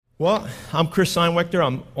Well, I'm Chris Seinwechter.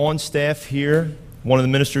 I'm on staff here, one of the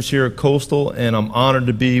ministers here at Coastal, and I'm honored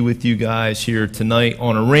to be with you guys here tonight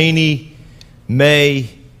on a rainy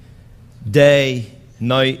May day,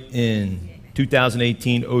 night in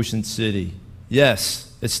 2018 Ocean City.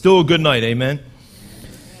 Yes, it's still a good night, amen?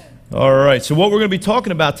 All right, so what we're going to be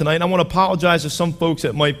talking about tonight, I want to apologize to some folks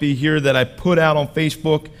that might be here that I put out on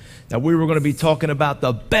Facebook that we were going to be talking about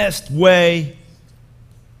the best way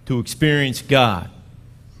to experience God.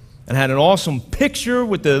 And had an awesome picture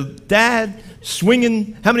with the dad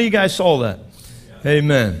swinging. How many of you guys saw that? Yeah.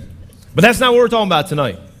 Amen. But that's not what we're talking about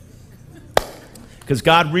tonight. Because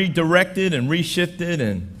God redirected and reshifted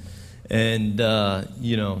and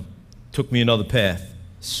took me another path.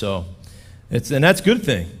 So, and that's a good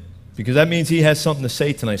thing. Because that means he has something to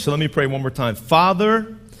say tonight. So let me pray one more time.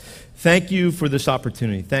 Father, thank you for this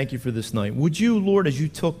opportunity. Thank you for this night. Would you, Lord, as you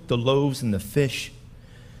took the loaves and the fish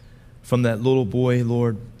from that little boy,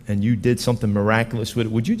 Lord, and you did something miraculous with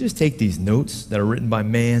it, would you just take these notes that are written by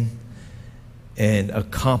man and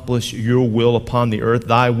accomplish your will upon the earth?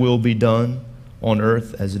 Thy will be done on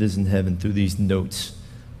earth as it is in heaven through these notes,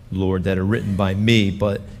 Lord, that are written by me.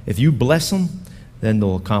 But if you bless them, then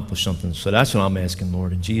they'll accomplish something. So that's what I'm asking,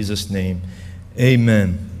 Lord. In Jesus' name,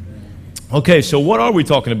 amen. Okay, so what are we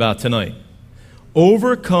talking about tonight?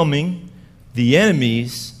 Overcoming the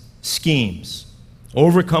enemy's schemes.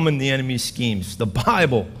 Overcoming the enemy's schemes. The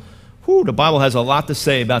Bible has a lot to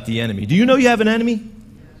say about the enemy. Do you know you have an enemy?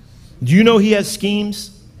 Do you know he has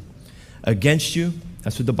schemes against you?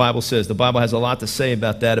 That's what the Bible says. The Bible has a lot to say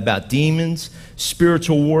about that, about demons,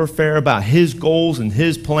 spiritual warfare, about his goals and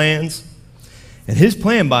his plans. And his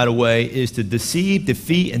plan, by the way, is to deceive,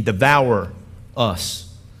 defeat, and devour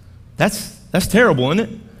us. That's terrible, isn't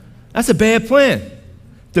it? That's a bad plan.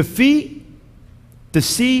 Defeat,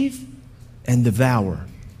 deceive, and devour.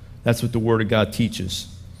 That's what the Word of God teaches.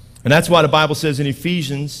 And that's why the Bible says in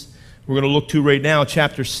Ephesians, we're going to look to right now,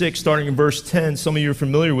 chapter 6, starting in verse 10. Some of you are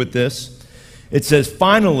familiar with this. It says,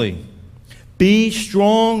 finally, be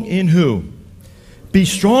strong in who? Be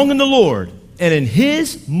strong in the Lord and in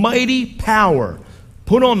his mighty power.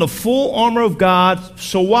 Put on the full armor of God.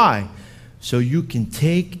 So why? So you can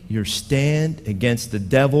take your stand against the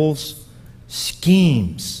devil's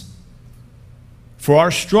schemes. For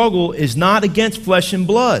our struggle is not against flesh and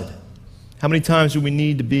blood. How many times do we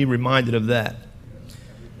need to be reminded of that?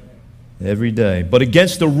 Every day. But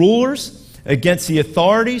against the rulers, against the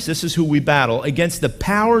authorities, this is who we battle, against the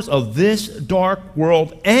powers of this dark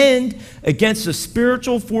world, and against the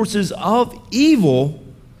spiritual forces of evil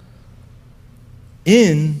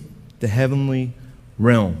in the heavenly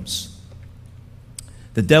realms.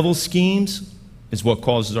 The devil's schemes is what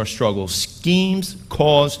causes our struggles. Schemes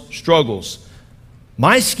cause struggles.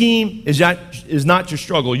 My scheme is not your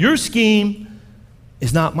struggle. Your scheme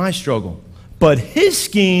is not my struggle. But his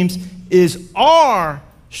schemes is our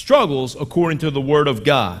struggles according to the Word of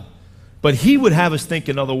God. But he would have us think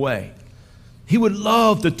another way. He would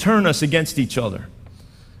love to turn us against each other.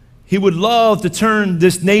 He would love to turn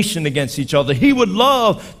this nation against each other. He would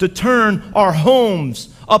love to turn our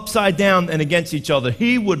homes upside down and against each other.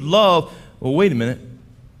 He would love, well, wait a minute.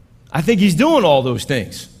 I think he's doing all those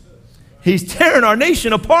things. He's tearing our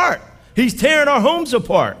nation apart. He's tearing our homes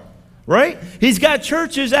apart, right? He's got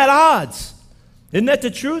churches at odds. Isn't that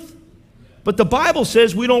the truth? But the Bible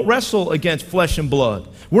says we don't wrestle against flesh and blood.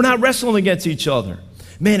 We're not wrestling against each other.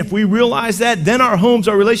 Man, if we realize that, then our homes,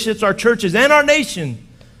 our relationships, our churches, and our nation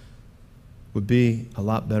would be a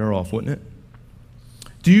lot better off, wouldn't it?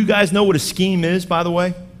 Do you guys know what a scheme is, by the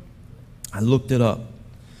way? I looked it up.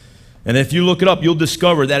 And if you look it up, you'll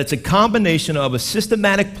discover that it's a combination of a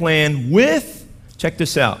systematic plan with, check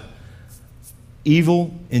this out,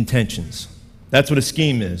 evil intentions. That's what a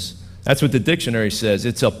scheme is. That's what the dictionary says.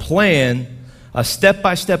 It's a plan, a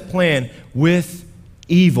step-by-step plan with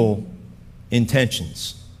evil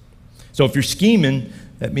intentions. So if you're scheming,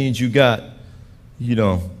 that means you got,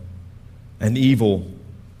 an evil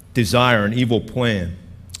desire, an evil plan.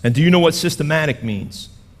 And do you know what systematic means?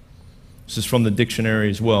 This is from the dictionary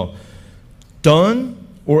as well. Done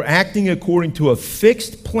or acting according to a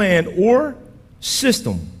fixed plan or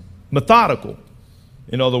system. Methodical,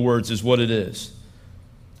 in other words, is what it is.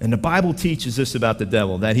 And the Bible teaches this about the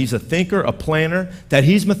devil, that he's a thinker, a planner, that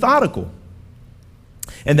he's methodical.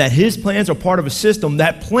 And that his plans are part of a system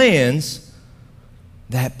that plans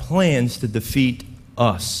to defeat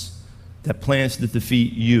us, that plans to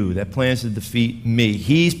defeat you, that plans to defeat me.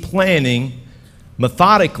 He's planning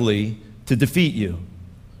methodically to defeat you.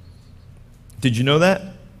 Did you know that?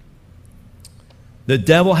 The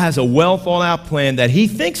devil has a well thought out plan that he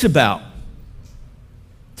thinks about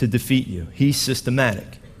to defeat you. He's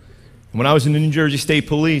systematic. When I was in the New Jersey State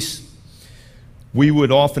Police, we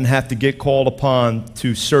would often have to get called upon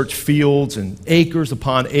to search fields and acres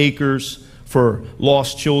upon acres for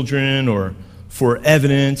lost children or for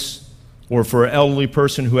evidence or for an elderly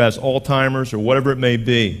person who has Alzheimer's or whatever it may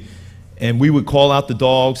be. And we would call out the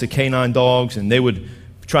dogs, the canine dogs, and they would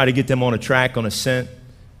try to get them on a track, on a scent.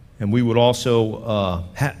 And we would also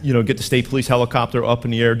get the state police helicopter up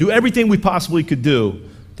in the air, do everything we possibly could do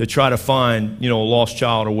to try to find, a lost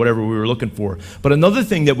child or whatever we were looking for. But another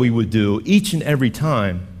thing that we would do each and every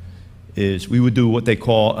time is we would do what they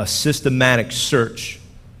call a systematic search,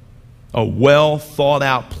 a well thought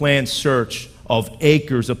out planned search of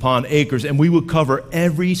acres upon acres, and we would cover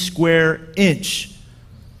every square inch.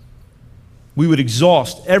 We would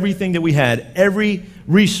exhaust everything that we had, every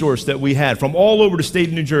resource that we had from all over the state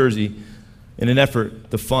of New Jersey in an effort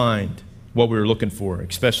to find what we were looking for,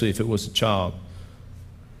 especially if it was a child.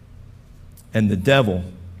 And the devil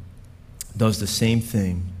does the same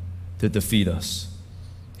thing to defeat us.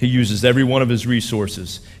 He uses every one of his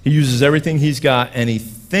resources. He uses everything he's got, and he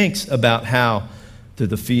thinks about how to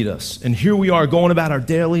defeat us. And here we are going about our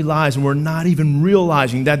daily lives, and we're not even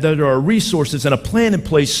realizing that there are resources and a plan in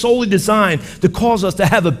place solely designed to cause us to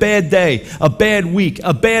have a bad day, a bad week,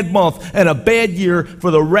 a bad month, and a bad year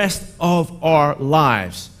for the rest of our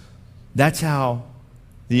lives. That's how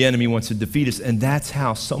the enemy wants to defeat us, and that's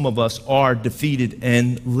how some of us are defeated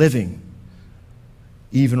and living,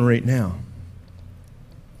 even right now.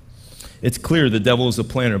 It's clear the devil is a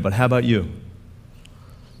planner, but how about you?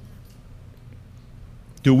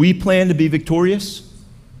 Do we plan to be victorious?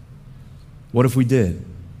 What if we did?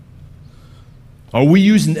 Are we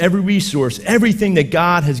using every resource, everything that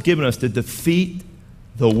God has given us to defeat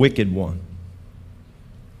the wicked one?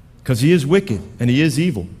 Because he is wicked and he is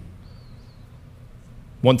evil.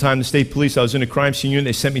 One time, the state police, I was in a crime scene unit,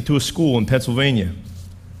 they sent me to a school in Pennsylvania.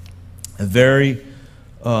 A very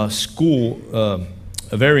intense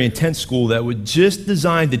school that was just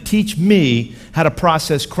designed to teach me how to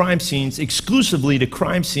process crime scenes, exclusively to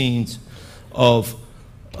crime scenes of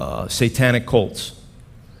satanic cults.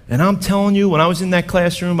 And I'm telling you, when I was in that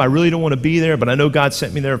classroom, I really don't want to be there, but I know God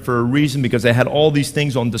sent me there for a reason, because they had all these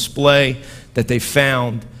things on display that they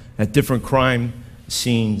found at different crime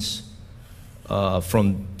scenes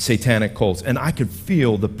from satanic cults. And I could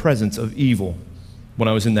feel the presence of evil when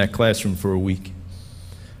I was in that classroom for a week.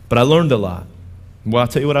 But I learned a lot. Well, I'll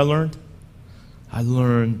tell you what I learned. I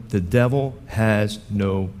learned the devil has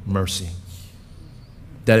no mercy.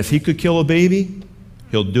 That if he could kill a baby,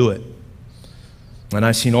 he'll do it. And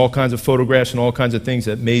I've seen all kinds of photographs and all kinds of things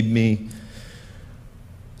that made me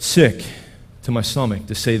sick to my stomach,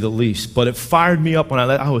 to say the least. But it fired me up when I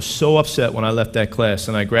left. I was so upset when I left that class,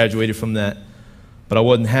 and I graduated from that. But I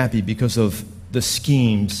wasn't happy because of the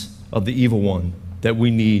schemes of the evil one that we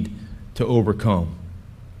need to overcome.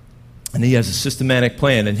 And he has a systematic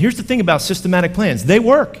plan. And here's the thing about systematic plans. They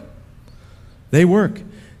work. They work.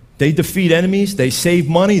 They defeat enemies. They save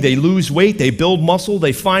money. They lose weight. They build muscle.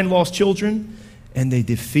 They find lost children. And they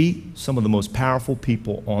defeat some of the most powerful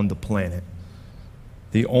people on the planet.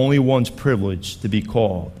 The only ones privileged to be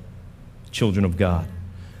called children of God.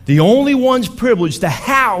 The only ones privileged to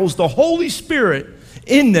house the Holy Spirit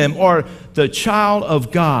in them are the child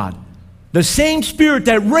of God. The same Spirit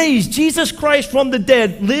that raised Jesus Christ from the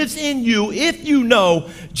dead lives in you if you know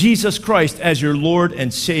Jesus Christ as your Lord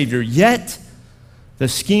and Savior. Yet, the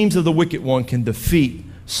schemes of the wicked one can defeat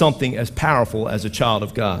something as powerful as a child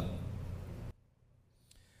of God.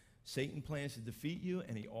 Satan plans to defeat you,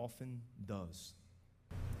 and he often does.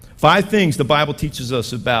 5 things the Bible teaches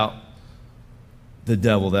us about the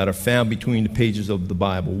devil that are found between the pages of the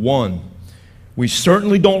Bible. 1, we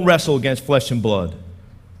certainly don't wrestle against flesh and blood.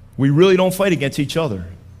 We really don't fight against each other.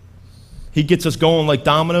 He gets us going like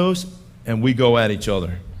dominoes, and we go at each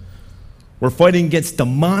other. We're fighting against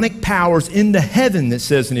demonic powers in the heaven, it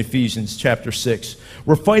says in Ephesians chapter 6.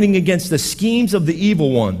 We're fighting against the schemes of the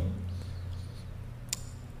evil one.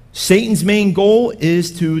 Satan's main goal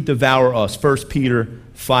is to devour us. 1 Peter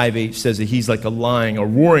 5:8 says that he's like a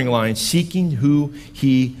roaring lion, seeking who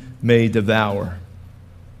he may devour.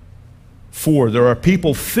 4, there are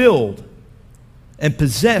people filled and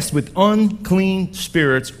possessed with unclean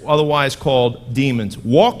spirits, otherwise called demons,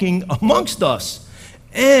 walking amongst us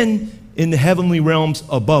and in the heavenly realms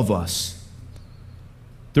above us.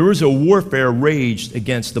 There is a warfare raged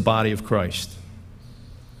against the body of Christ.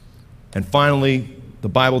 And finally, the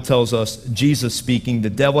Bible tells us, Jesus speaking,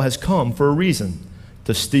 the devil has come for a reason,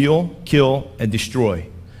 to steal, kill, and destroy.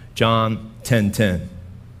 John 10:10.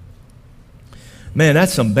 Man,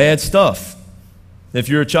 that's some bad stuff. If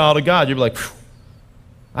you're a child of God, you're like,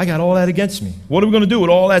 I got all that against me. What are we going to do with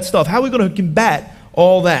all that stuff? How are we going to combat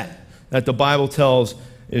all that the Bible tells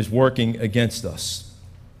is working against us?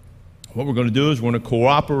 What we're going to do is we're going to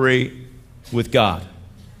cooperate with God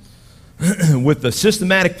with the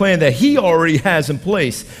systematic plan that He already has in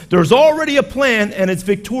place. There's already a plan, and it's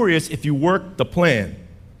victorious if you work the plan.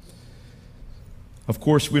 Of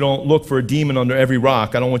course, we don't look for a demon under every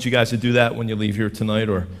rock. I don't want you guys to do that when you leave here tonight,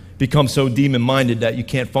 or become so demon-minded that you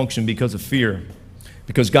can't function because of fear.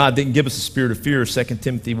 Because God didn't give us a spirit of fear, 2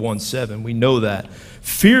 Timothy 1:7. We know that.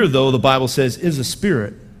 Fear, though, the Bible says, is a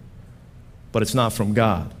spirit, but it's not from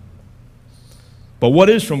God. But what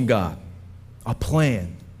is from God? A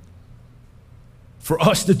plan for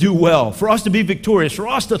us to do well, for us to be victorious, for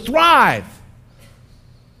us to thrive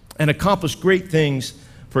and accomplish great things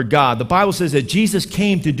for God. The Bible says that Jesus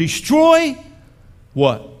came to destroy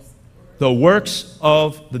what? The works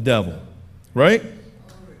of the devil. Right?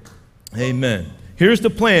 Amen. Here's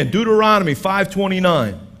the plan, Deuteronomy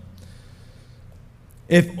 5:29.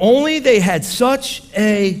 If only they had such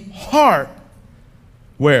a heart,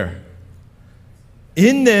 where?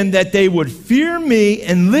 In them that they would fear me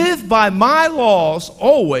and live by my laws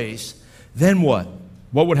always, then what?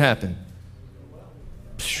 What would happen?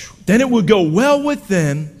 Then it would go well with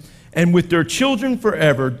them and with their children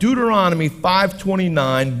forever. Deuteronomy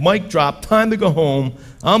 5:29, mic drop, time to go home.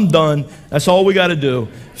 I'm done. That's all we got to do.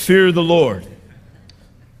 Fear the Lord.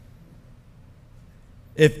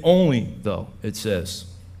 If only, though, it says,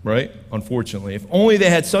 right? Unfortunately, if only they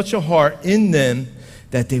had such a heart in them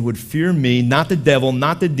that they would fear me, not the devil,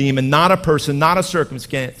 not the demon, not a person, not a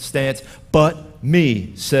circumstance, but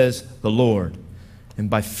me, says the Lord. And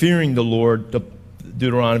by fearing the Lord,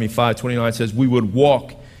 Deuteronomy 5:29 says, we would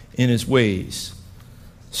walk in His ways.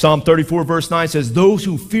 Psalm 34 verse 9 says, those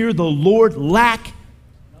who fear the Lord lack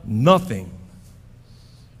nothing.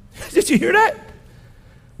 Did you hear that?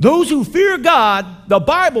 Those who fear God, the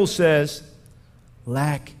Bible says,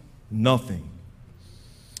 lack nothing.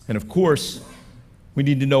 And of course, we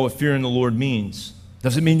need to know what fearing the Lord means.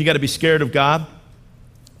 Does it mean you got to be scared of God?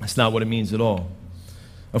 That's not what it means at all.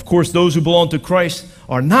 Of course, those who belong to Christ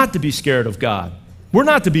are not to be scared of God. We're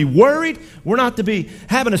not to be worried. We're not to be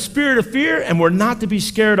having a spirit of fear, and we're not to be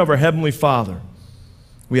scared of our Heavenly Father.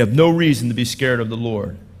 We have no reason to be scared of the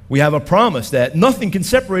Lord. We have a promise that nothing can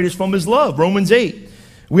separate us from His love, Romans 8.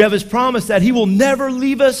 We have His promise that He will never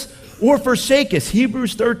leave us or forsake us,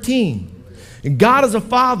 Hebrews 13. And God is a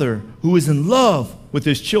Father who is in love with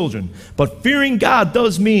His children. But fearing God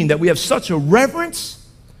does mean that we have such a reverence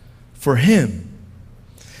for Him.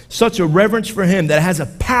 Such a reverence for Him that has a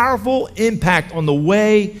powerful impact on the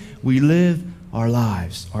way we live our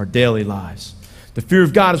lives, our daily lives. The fear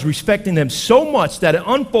of God is respecting Him so much that it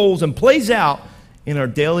unfolds and plays out in our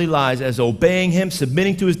daily lives as obeying Him,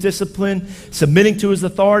 submitting to His discipline, submitting to His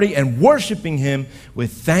authority, and worshiping Him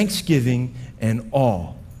with thanksgiving and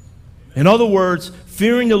awe. In other words,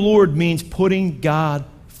 fearing the Lord means putting God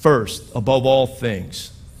first above all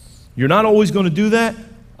things. You're not always going to do that.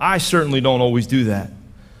 I certainly don't always do that.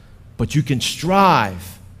 But you can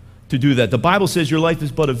strive to do that. The Bible says your life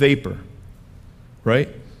is but a vapor, right?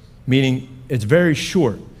 Meaning it's very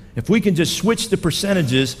short. If we can just switch the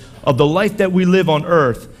percentages of the life that we live on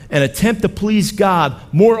earth and attempt to please God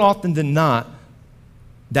more often than not,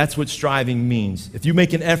 that's what striving means. If you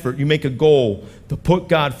make an effort, you make a goal to put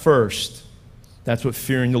God first, that's what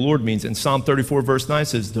fearing the Lord means. And Psalm 34 verse 9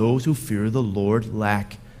 says, those who fear the Lord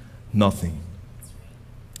lack nothing.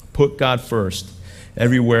 Put God first,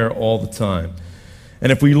 everywhere, all the time.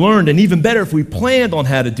 And if we learned, and even better, if we planned on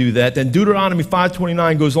how to do that, then Deuteronomy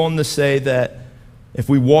 5:29 goes on to say that if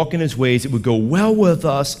we walk in His ways, it would go well with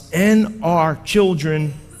us and our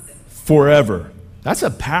children forever. That's a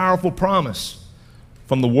powerful promise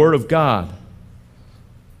from the Word of God.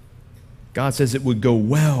 God says it would go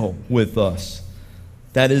well with us.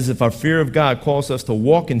 That is, if our fear of God calls us to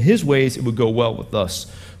walk in His ways, it would go well with us.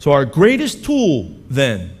 So our greatest tool,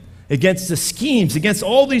 then, against the schemes, against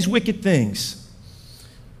all these wicked things,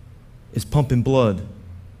 is pumping blood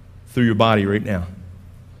through your body right now.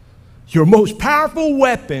 Your most powerful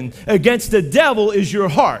weapon against the devil is your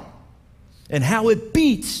heart and how it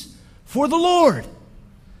beats for the Lord.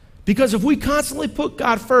 Because if we constantly put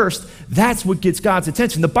God first, that's what gets God's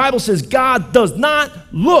attention. The Bible says God does not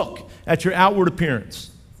look at your outward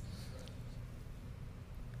appearance.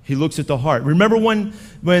 He looks at the heart. Remember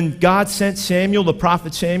when God sent Samuel, the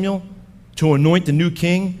prophet Samuel, to anoint the new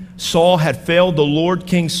king? Saul had failed the Lord,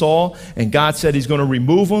 King Saul, and God said He's going to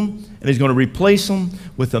remove him and He's going to replace him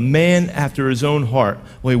with a man after His own heart.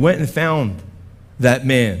 Well, He went and found that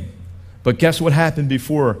man. But guess what happened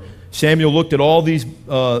before? Samuel looked at all these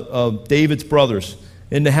David's brothers,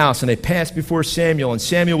 in the house, and they passed before Samuel, and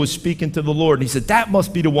Samuel was speaking to the Lord, and he said, that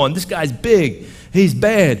must be the one. This guy's big. He's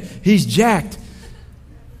bad. He's jacked.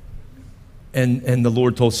 And the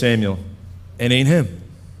Lord told Samuel, it ain't him.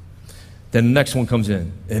 Then the next one comes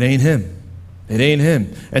in. It ain't him. It ain't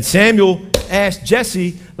him. And Samuel asked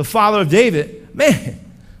Jesse, the father of David, man,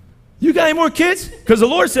 you got any more kids? Because the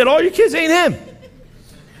Lord said, all your kids ain't him.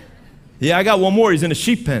 Yeah, I got one more. He's in a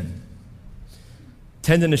sheep pen,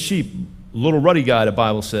 tending the sheep. Little ruddy guy, the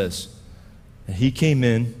Bible says. And he came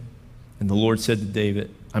in, and the Lord said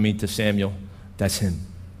to Samuel, that's him.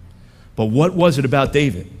 But what was it about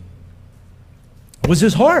David? It was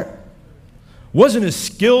his heart. It wasn't his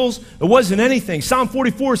skills. It wasn't anything. Psalm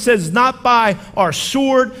 44 says, it's not by our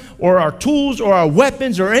sword or our tools or our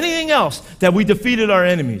weapons or anything else that we defeated our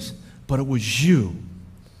enemies. But it was you,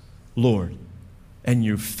 Lord, and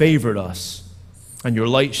you favored us, and your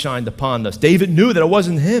light shined upon us. David knew that it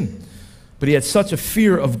wasn't him. But he had such a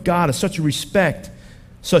fear of God and such a respect,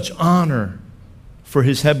 such honor for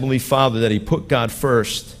his heavenly Father that he put God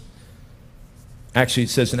first. Actually, it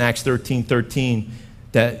says in Acts 13:13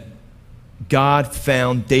 that God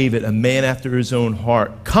found David a man after his own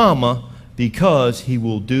heart, because he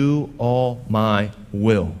will do all my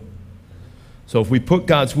will. So if we put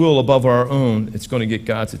God's will above our own, it's going to get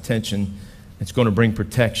God's attention. It's going to bring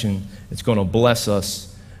protection. It's going to bless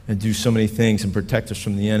us and do so many things and protect us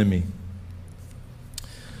from the enemy.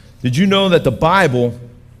 Did you know that the Bible,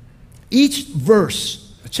 each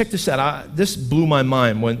verse, check this out, this blew my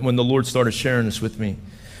mind when the Lord started sharing this with me.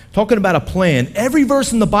 Talking about a plan, every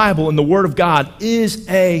verse in the Bible in the Word of God is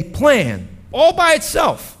a plan, all by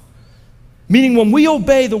itself. Meaning when we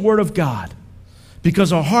obey the Word of God,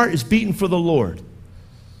 because our heart is beating for the Lord,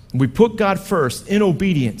 we put God first in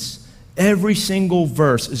obedience, every single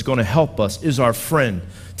verse is going to help us, is our friend.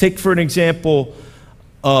 Take for an example,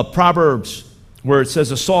 Proverbs, where it says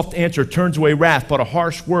a soft answer turns away wrath, but a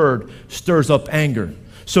harsh word stirs up anger.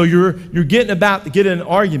 So you're getting about to get in an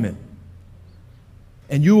argument,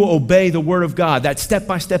 and you obey the Word of God, that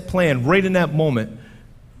step-by-step plan right in that moment.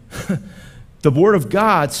 The Word of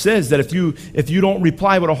God says that if you don't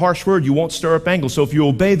reply with a harsh word, you won't stir up anger. So if you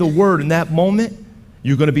obey the Word in that moment,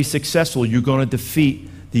 you're going to be successful. You're going to defeat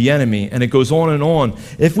the enemy. And it goes on and on.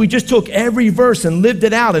 If we just took every verse and lived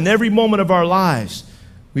it out in every moment of our lives,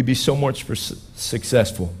 we'd be so much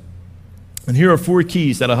successful. And here are 4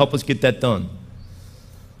 keys that'll help us get that done.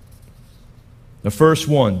 The first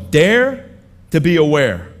one, dare to be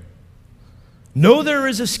aware. Know there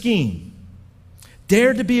is a scheme.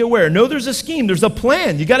 Dare to be aware. Know there's a scheme. There's a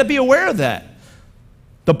plan. You got to be aware of that.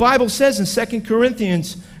 The Bible says in 2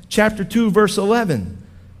 Corinthians chapter 2, verse 11,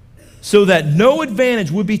 so that no advantage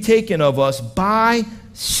would be taken of us by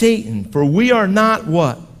Satan, for we are not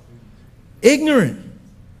what? Ignorant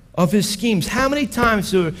of his schemes. How many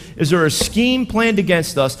times is there a scheme planned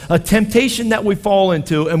against us, a temptation that we fall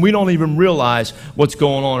into, and we don't even realize what's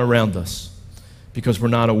going on around us because we're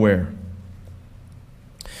not aware?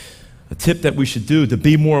 A tip that we should do to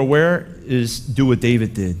be more aware is do what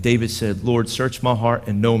David did. David said, Lord, search my heart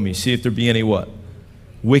and know me. See if there be any what?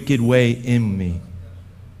 Wicked way in me.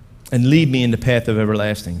 And lead me in the path of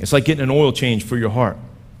everlasting. It's like getting an oil change for your heart.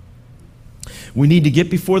 We need to get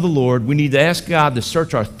before the Lord. We need to ask God to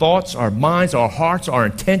search our thoughts, our minds, our hearts, our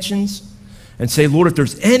intentions, and say, Lord, if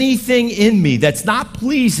there's anything in me that's not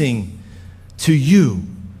pleasing to you,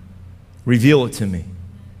 reveal it to me.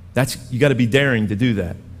 You got to be daring to do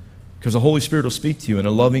that, because the Holy Spirit will speak to you in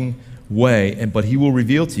a loving way, but he will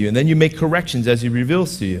reveal to you. And then you make corrections as he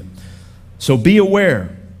reveals to you. So be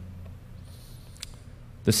aware.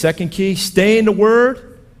 The second key, stay in the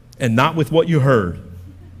Word and not with what you heard.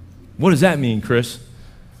 What does that mean, Chris?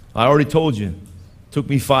 I already told you. It took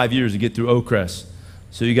me 5 years to get through Oakcrest.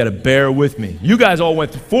 So you got to bear with me. You guys all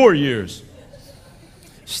went through 4 years.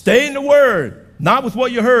 Stay in the Word, not with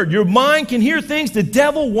what you heard. Your mind can hear things the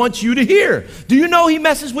devil wants you to hear. Do you know he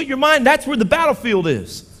messes with your mind? That's where the battlefield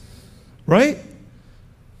is, right?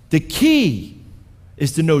 The key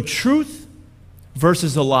is to know truth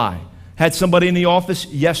versus a lie. Had somebody in the office,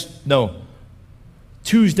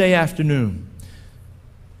 Tuesday afternoon.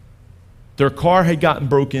 Their car had gotten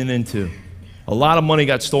broken into. A lot of money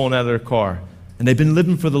got stolen out of their car. And they've been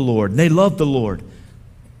living for the Lord. And they love the Lord.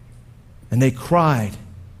 And they cried.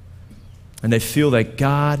 And they feel that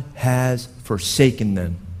God has forsaken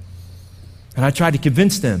them. And I tried to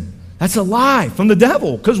convince them. That's a lie from the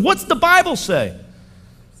devil. Because what's the Bible say?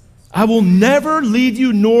 I will never leave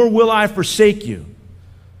you, nor will I forsake you.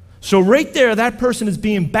 So right there, that person is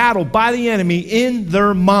being battled by the enemy in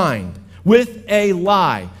their mind with a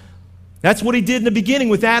lie. That's what he did in the beginning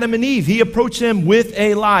with Adam and Eve. He approached them with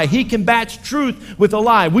a lie. He combats truth with a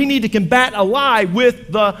lie. We need to combat a lie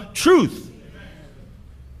with the truth.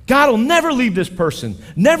 God will never leave this person,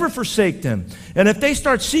 never forsake them. And if they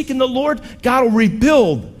start seeking the Lord, God will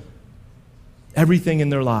rebuild everything in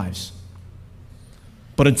their lives.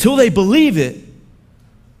 But until they believe it,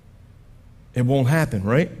 it won't happen,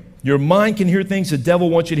 right? Your mind can hear things the devil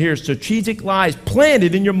wants you to hear. Strategic lies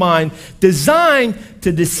planted in your mind, designed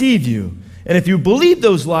to deceive you. And if you believe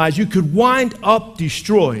those lies, you could wind up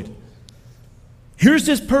destroyed. Here's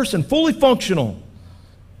this person, fully functional,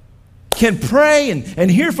 can pray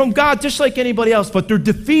and hear from God just like anybody else, but they're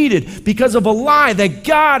defeated because of a lie that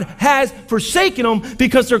God has forsaken them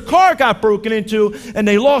because their car got broken into and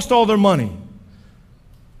they lost all their money.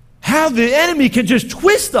 How the enemy can just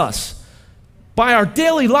twist us by our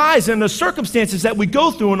daily lives and the circumstances that we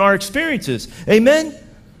go through in our experiences. Amen?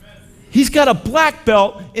 He's got a black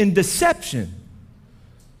belt in deception.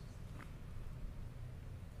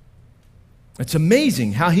 It's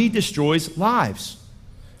amazing how he destroys lives,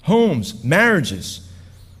 homes, marriages.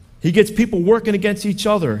 He gets people working against each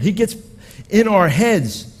other. He gets in our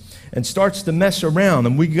heads and starts to mess around,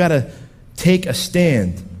 and we got to take a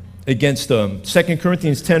stand against them. 2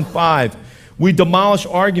 Corinthians 10:5. We demolish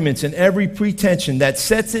arguments and every pretension that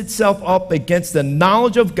sets itself up against the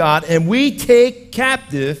knowledge of God, and we take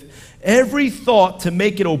captive every thought to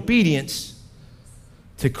make it obedience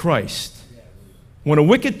to Christ. When a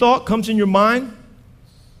wicked thought comes in your mind,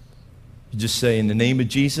 you just say, in the name of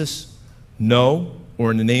Jesus, no,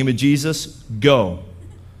 or in the name of Jesus, go.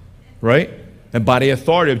 Right? And by the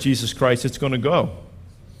authority of Jesus Christ, it's going to go.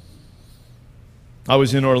 I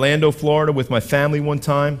was in Orlando, Florida with my family one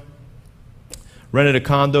time. Rented a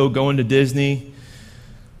condo, going to Disney,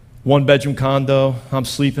 1-bedroom condo. I'm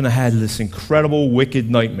sleeping. I had this incredible, wicked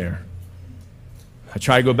nightmare. I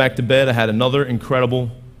tried to go back to bed. I had another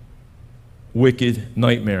incredible, wicked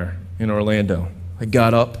nightmare in Orlando. I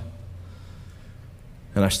got up,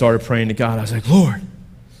 and I started praying to God. I was like, Lord,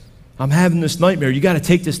 I'm having this nightmare. You got to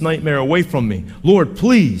take this nightmare away from me. Lord,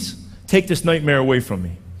 please take this nightmare away from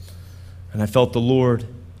me. And I felt the Lord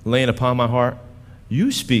laying upon my heart,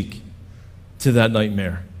 you speak to that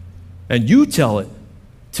nightmare, and you tell it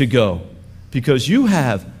to go, because you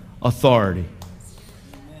have authority.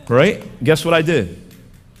 Right? Guess what I did?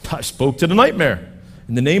 I spoke to the nightmare.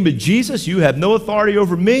 In the name of Jesus, you have no authority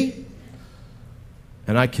over me,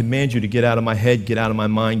 and I command you to get out of my head, get out of my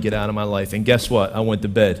mind, get out of my life. And guess what? I went to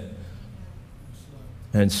bed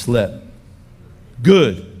and slept.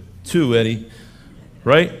 Good, too, Eddie.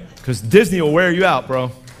 Right? Because Disney will wear you out,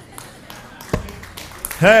 bro.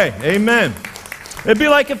 Hey, amen. It'd be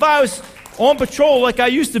like if I was on patrol like I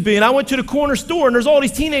used to be, and I went to the corner store, and there's all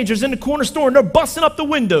these teenagers in the corner store, and they're busting up the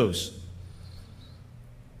windows.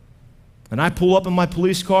 And I pull up in my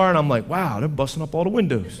police car, and I'm like, wow, they're busting up all the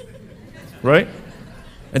windows. Right?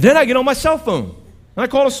 And then I get on my cell phone, and I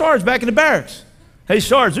call the Sarge back in the barracks. Hey,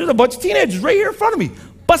 Sarge, there's a bunch of teenagers right here in front of me,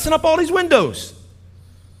 busting up all these windows.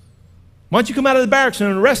 Why don't you come out of the barracks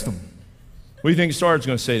and arrest them? What do you think the Sarge is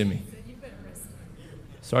going to say to me?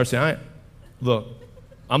 Sarge said, look,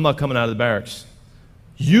 I'm not coming out of the barracks.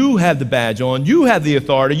 You have the badge on. You have the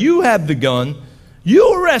authority. You have the gun.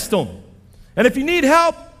 You arrest them. And if you need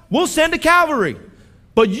help, we'll send a cavalry.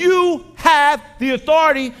 But you have the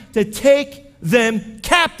authority to take them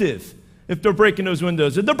captive if they're breaking those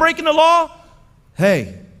windows. If they're breaking the law,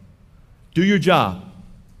 hey, do your job.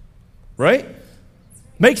 Right?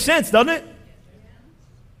 Makes sense, doesn't it?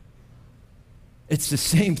 It's the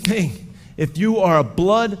same thing. If you are a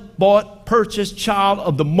blood-bought, purchased child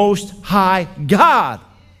of the Most High God,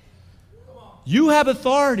 you have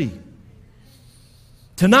authority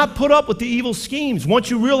to not put up with the evil schemes once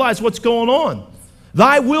you realize what's going on.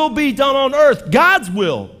 Thy will be done on earth. God's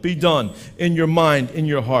will be done in your mind, in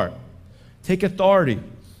your heart. Take authority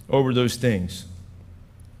over those things.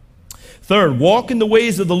 Third, walk in the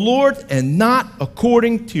ways of the Lord and not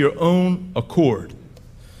according to your own accord.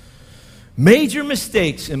 Major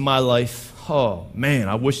mistakes in my life. Oh, man,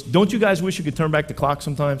 don't you guys wish you could turn back the clock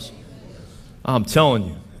sometimes? I'm telling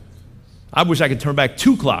you. I wish I could turn back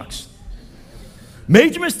 2 clocks.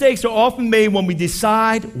 Major mistakes are often made when we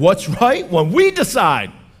decide what's right, when we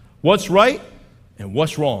decide what's right and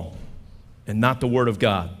what's wrong, and not the Word of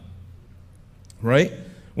God. Right?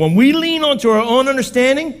 When we lean onto our own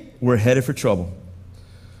understanding, we're headed for trouble.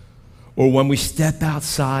 Or when we step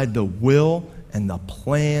outside the will and the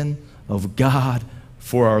plan of God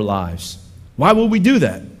for our lives. Why would we do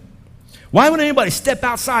that? Why would anybody step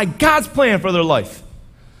outside God's plan for their life?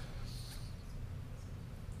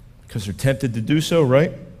 Because they're tempted to do so,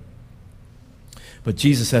 right? But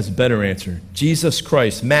Jesus has a better answer. Jesus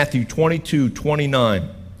Christ, Matthew 22:29.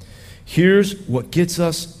 Here's what gets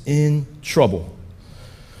us in trouble.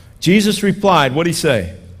 Jesus replied, what'd he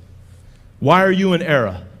say? Why are you in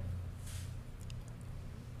error?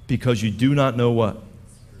 Because you do not know what?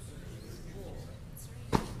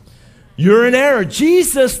 You're in error.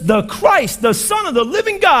 Jesus, the Christ, the Son of the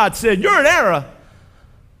living God, said, you're in error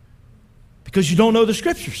because you don't know the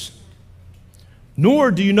Scriptures.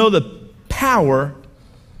 Nor do you know the power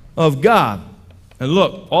of God. And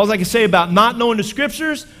look, all I can say about not knowing the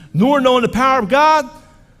Scriptures, nor knowing the power of God,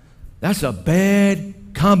 that's a bad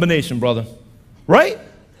combination, brother. Right?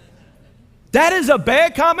 That is a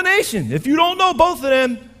bad combination. If you don't know both of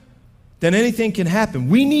them, then anything can happen.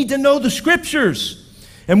 We need to know the Scriptures.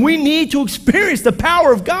 And we need to experience the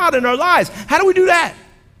power of God in our lives. How do we do that?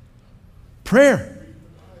 Prayer.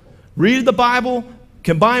 Read the Bible,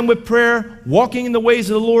 combined with prayer, walking in the ways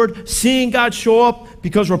of the Lord, seeing God show up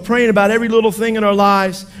because we're praying about every little thing in our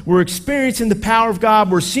lives. We're experiencing the power of God.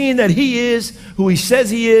 We're seeing that He is who He says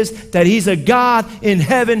He is, that He's a God in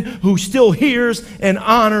heaven who still hears and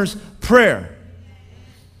honors prayer.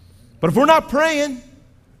 But if we're not praying,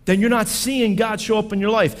 then you're not seeing God show up in your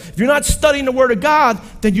life. If you're not studying the Word of God,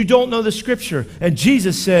 then you don't know the Scripture. And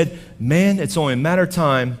Jesus said, man, it's only a matter of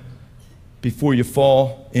time before you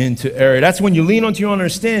fall into error. That's when you lean onto your own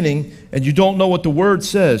understanding and you don't know what the Word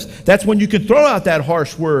says. That's when you can throw out that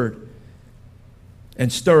harsh word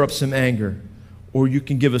and stir up some anger. Or you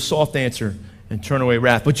can give a soft answer and turn away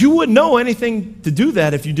wrath. But you wouldn't know anything to do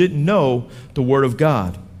that if you didn't know the Word of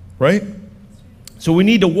God, right? So we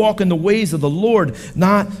need to walk in the ways of the Lord,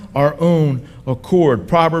 not our own accord.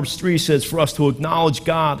 Proverbs 3 says for us to acknowledge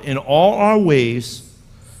God in all our ways,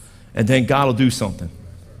 and then God will do something.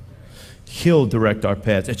 He'll direct our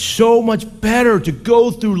paths. It's so much better to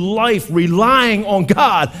go through life relying on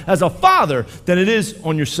God as a father than it is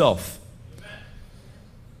on yourself.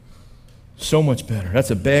 So much better.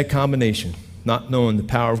 That's a bad combination, not knowing the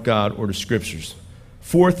power of God or the Scriptures.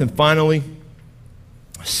 Fourth and finally,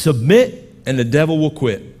 submit and the devil will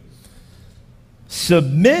quit.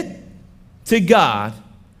 Submit to God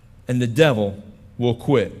and the devil will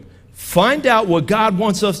quit. Find out what God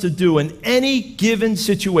wants us to do in any given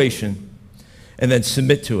situation and then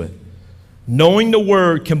submit to it. Knowing the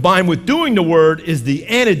Word combined with doing the Word is the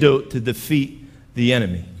antidote to defeat the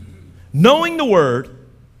enemy. Knowing the Word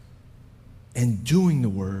and doing the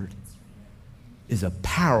Word is a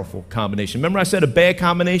powerful combination. Remember I said a bad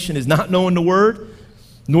combination is not knowing the Word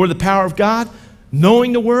nor the power of God.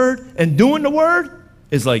 Knowing the Word and doing the Word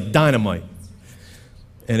is like dynamite.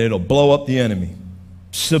 And it'll blow up the enemy.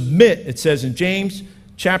 Submit, it says in James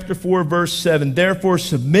chapter 4, verse 7, therefore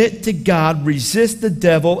submit to God, resist the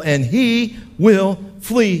devil, and he will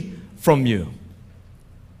flee from you.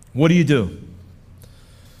 What do?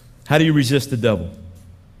 How do you resist the devil?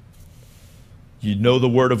 You know the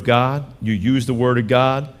Word of God. You use the Word of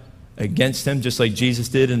God against him, just like Jesus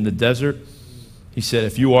did in the desert. He said,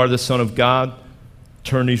 if you are the Son of God,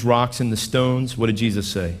 turn these rocks into stones. What did Jesus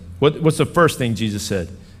say? What's the first thing Jesus said?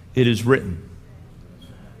 It is written.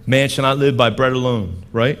 Man shall not live by bread alone,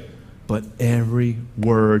 right? But every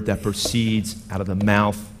word that proceeds out of the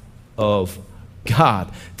mouth of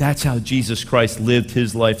God. That's how Jesus Christ lived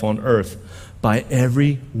his life on earth. By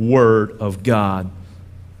every word of God.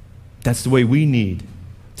 That's the way we need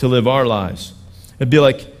to live our lives. It'd be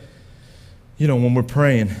like, when we're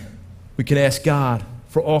praying, we can ask God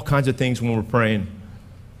for all kinds of things when we're praying.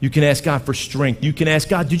 You can ask God for strength. You can ask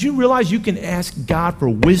God, did you realize you can ask God for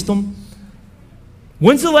wisdom?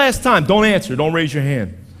 When's the last time? Don't answer. Don't raise your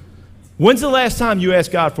hand. When's the last time you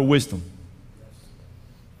asked God for wisdom?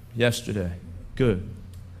 Yesterday. Good.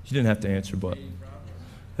 You didn't have to answer, but.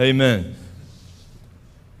 Amen.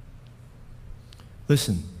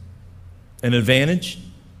 Listen, an advantage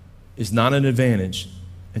is not an advantage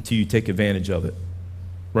until you take advantage of it.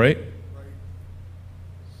 Right?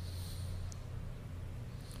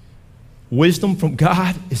 Wisdom from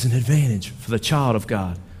God is an advantage for the child of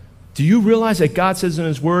God. Do you realize that God says in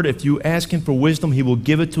His Word, if you ask Him for wisdom, He will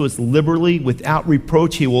give it to us liberally, without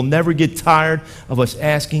reproach. He will never get tired of us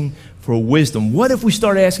asking for wisdom. What if we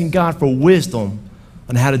start asking God for wisdom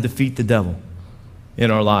on how to defeat the devil in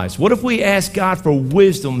our lives? What if we ask God for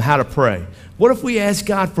wisdom how to pray? What if we ask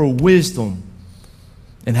God for wisdom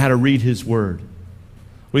and how to read His Word?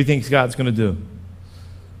 What do you think God's going to do?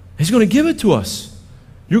 He's going to give it to us.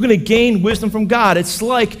 You're going to gain wisdom from God. It's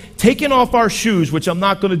like taking off our shoes, which I'm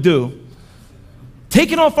not going to do.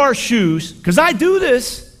 Taking off our shoes, because I do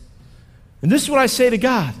this, and this is what I say to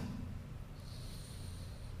God.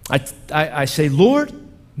 I say, Lord,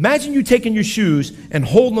 Imagine you taking your shoes and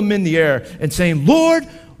holding them in the air and saying, Lord,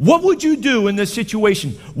 what would you do in this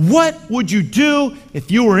situation? What would you do if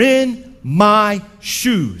you were in my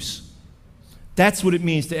shoes? That's what it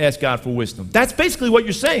means to ask God for wisdom. That's basically what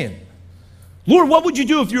you're saying. Lord, what would you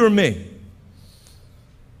do if you were me?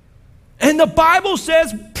 And the Bible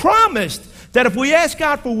says, promised, that if we ask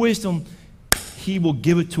God for wisdom, he will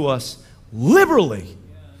give it to us liberally.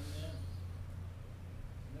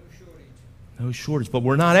 No shortage. But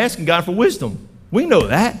we're not asking God for wisdom. We know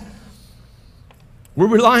that. We're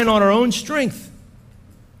relying on our own strength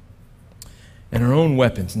and our own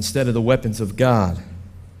weapons instead of the weapons of God.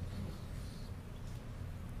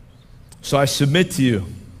 So I submit to you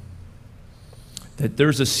that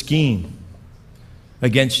there's a scheme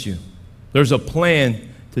against you. There's a plan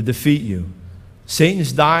to defeat you.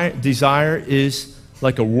 Satan's desire is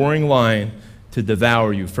like a roaring lion to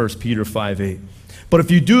devour you, 1 Peter 5:8. But if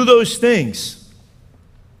you do those things,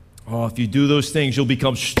 you'll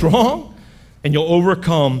become strong and you'll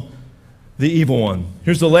overcome the evil one.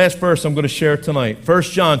 Here's the last verse I'm going to share tonight.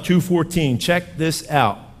 1 John 2:14. Check this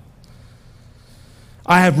out.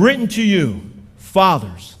 I have written to you,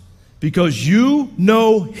 fathers, because you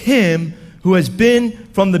know him who has been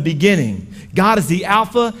from the beginning. God is the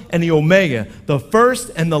Alpha and the Omega, the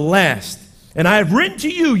first and the last. And I have written to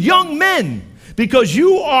you, young men, because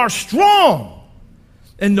you are strong,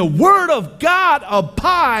 and the word of God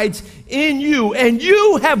abides in you. And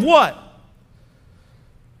you have what?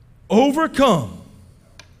 Overcome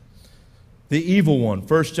the evil one.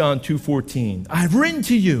 1 John 2:14. I have written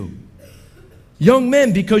to you, young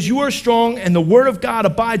men, because you are strong and the word of God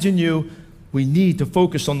abides in you. We need to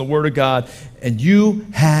focus on the word of God. And you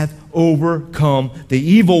have overcome the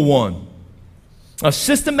evil one. A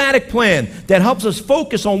systematic plan that helps us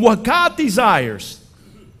focus on what God desires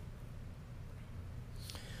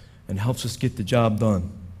and helps us get the job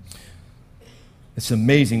done. It's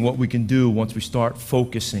amazing what we can do once we start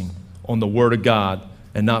focusing on the word of God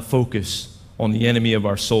and not focus on the enemy of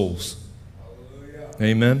our souls. Hallelujah.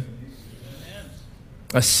 Amen.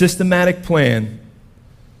 A systematic plan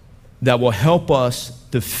that will help us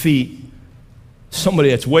defeat somebody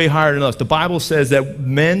that's way higher than us. The Bible says that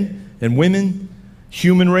men and women,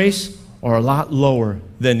 human race, are a lot lower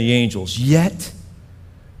than the angels. Yet,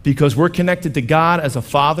 because we're connected to God as a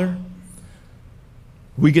father,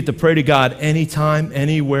 we get to pray to God anytime,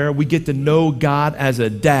 anywhere. We get to know God as a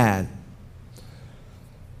dad.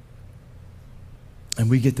 And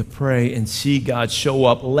we get to pray and see God show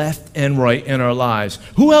up left and right in our lives.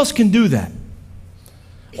 Who else can do that?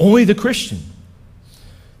 Only the Christian.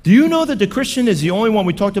 Do you know that the Christian is the only one,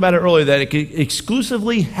 we talked about it earlier, that it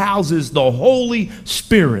exclusively houses the Holy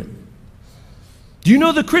Spirit? Do you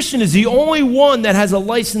know the Christian is the only one that has a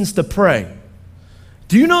license to pray?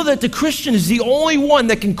 Do you know that the Christian is the only one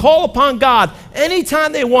that can call upon God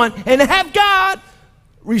anytime they want and have God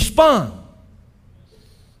respond?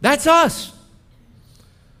 That's us.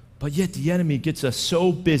 But yet the enemy gets us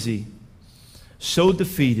so busy, so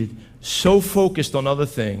defeated, so focused on other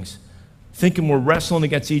things, thinking we're wrestling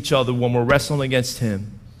against each other when we're wrestling against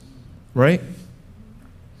him. Right?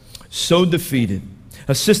 So defeated.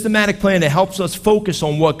 A systematic plan that helps us focus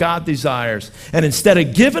on what God desires. And instead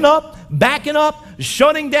of giving up, backing up,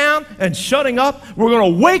 shutting down, and shutting up, we're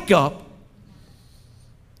going to wake up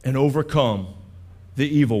and overcome the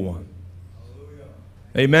evil one. Hallelujah.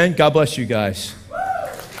 Amen. God bless you guys.